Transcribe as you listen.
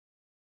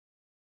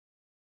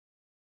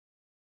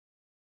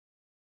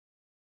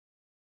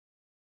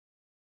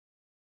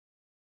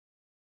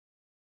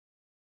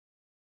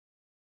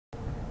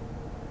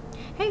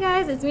Hey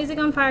guys, it's Music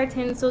on Fire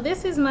 10. So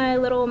this is my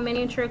little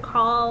miniature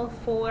call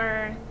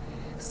for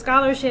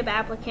scholarship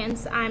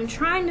applicants. I'm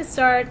trying to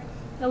start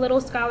a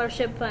little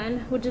scholarship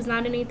fund, which is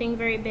not anything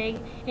very big,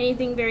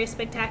 anything very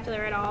spectacular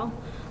at all.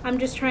 I'm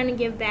just trying to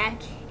give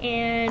back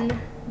and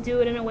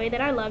do it in a way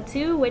that I love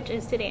to, which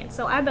is to dance.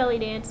 So I belly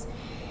dance,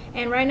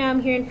 and right now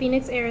I'm here in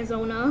Phoenix,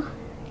 Arizona,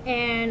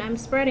 and I'm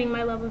spreading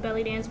my love of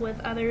belly dance with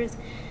others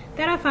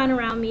that I find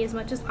around me as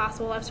much as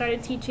possible. I've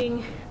started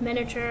teaching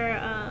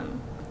miniature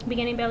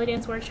beginning belly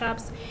dance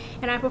workshops,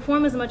 and I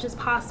perform as much as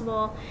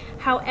possible.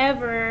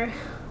 However,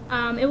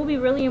 it will be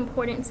really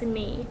important to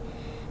me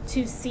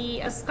to see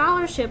a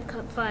scholarship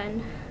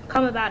fund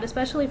come about,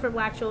 especially for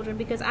Black children,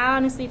 because I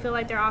honestly feel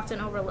like they're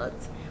often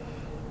overlooked.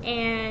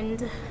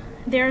 And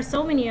there are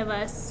so many of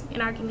us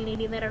in our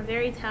community that are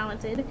very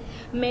talented,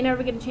 may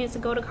never get a chance to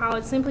go to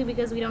college simply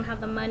because we don't have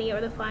the money or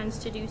the funds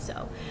to do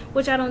so,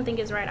 which I don't think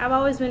is right. I've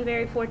always been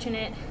very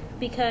fortunate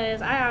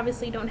because I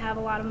obviously don't have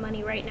a lot of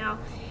money right now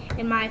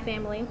in my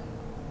family,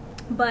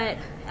 but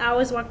I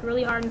always worked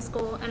really hard in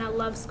school, and I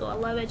love school. I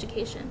love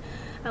education.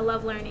 I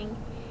love learning,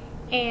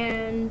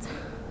 and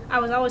I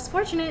was always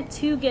fortunate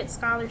to get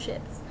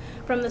scholarships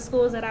from the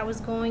schools that I was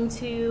going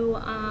to.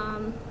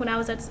 When I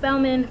was at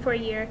Spelman for a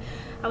year,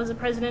 I was a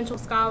presidential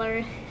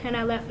scholar, and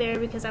I left there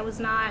because I was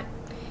not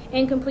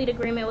in complete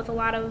agreement with a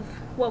lot of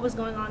what was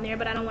going on there,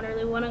 but I don't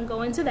really want to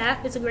go into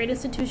that. It's a great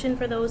institution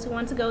for those who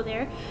want to go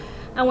there.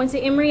 I went to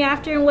Emory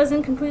after and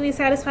wasn't completely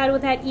satisfied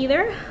with that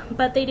either,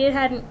 but they did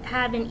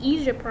have an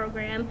Egypt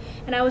program,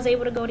 and I was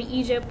able to go to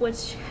Egypt,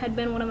 which had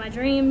been one of my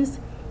dreams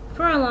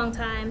for a long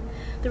time.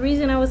 The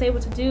reason I was able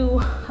to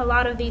do a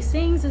lot of these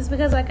things is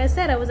because, like I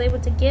said, I was able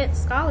to get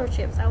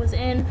scholarships. I was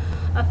in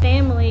a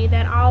family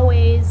that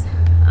always,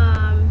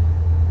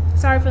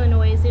 sorry for the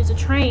noise, there's a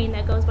train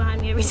that goes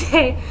behind me every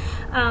day,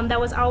 that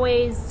was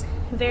always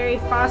very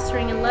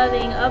fostering and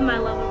loving of my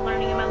love of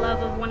learning and my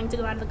love of wanting to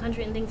go out of the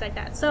country and things like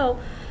that. So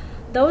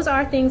those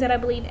are things that I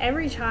believe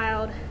every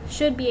child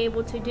should be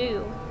able to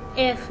do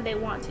if they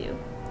want to.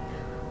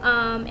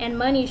 And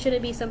money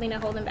shouldn't be something to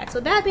hold them back. So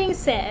that being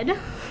said,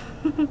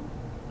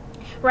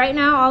 right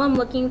now all I'm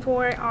looking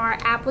for are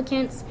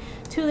applicants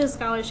to the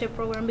scholarship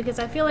program, because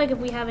I feel like if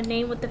we have a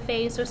name with the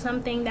face or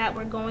something that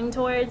we're going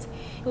towards,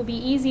 it will be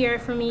easier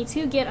for me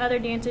to get other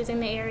dancers in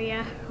the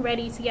area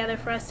ready together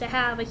for us to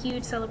have a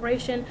huge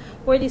celebration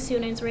for these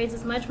students, raise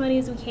as much money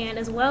as we can,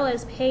 as well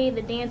as pay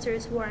the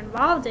dancers who are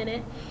involved in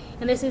it.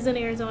 And this is in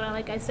Arizona,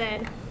 like I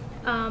said,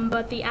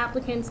 but the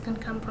applicants can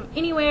come from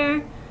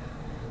anywhere.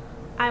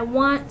 I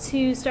want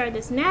to start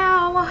this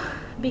now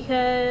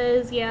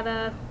because, yeah,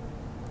 the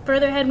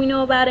further ahead we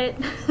know about it,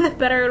 the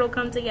better it'll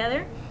come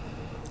together.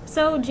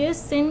 So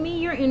just send me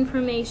your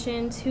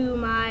information to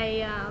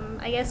my,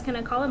 I guess, can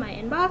I call it my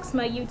inbox,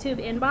 my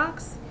YouTube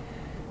inbox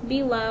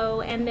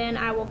below, and then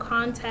I will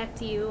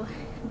contact you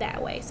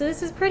that way. So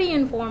this is pretty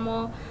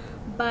informal,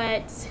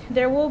 but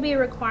there will be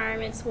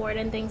requirements for it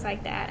and things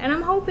like that. And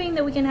I'm hoping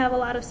that we can have a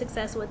lot of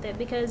success with it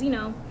because, you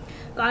know,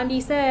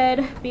 Gandhi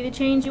said, be the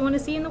change you want to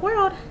see in the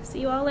world. See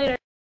you all later.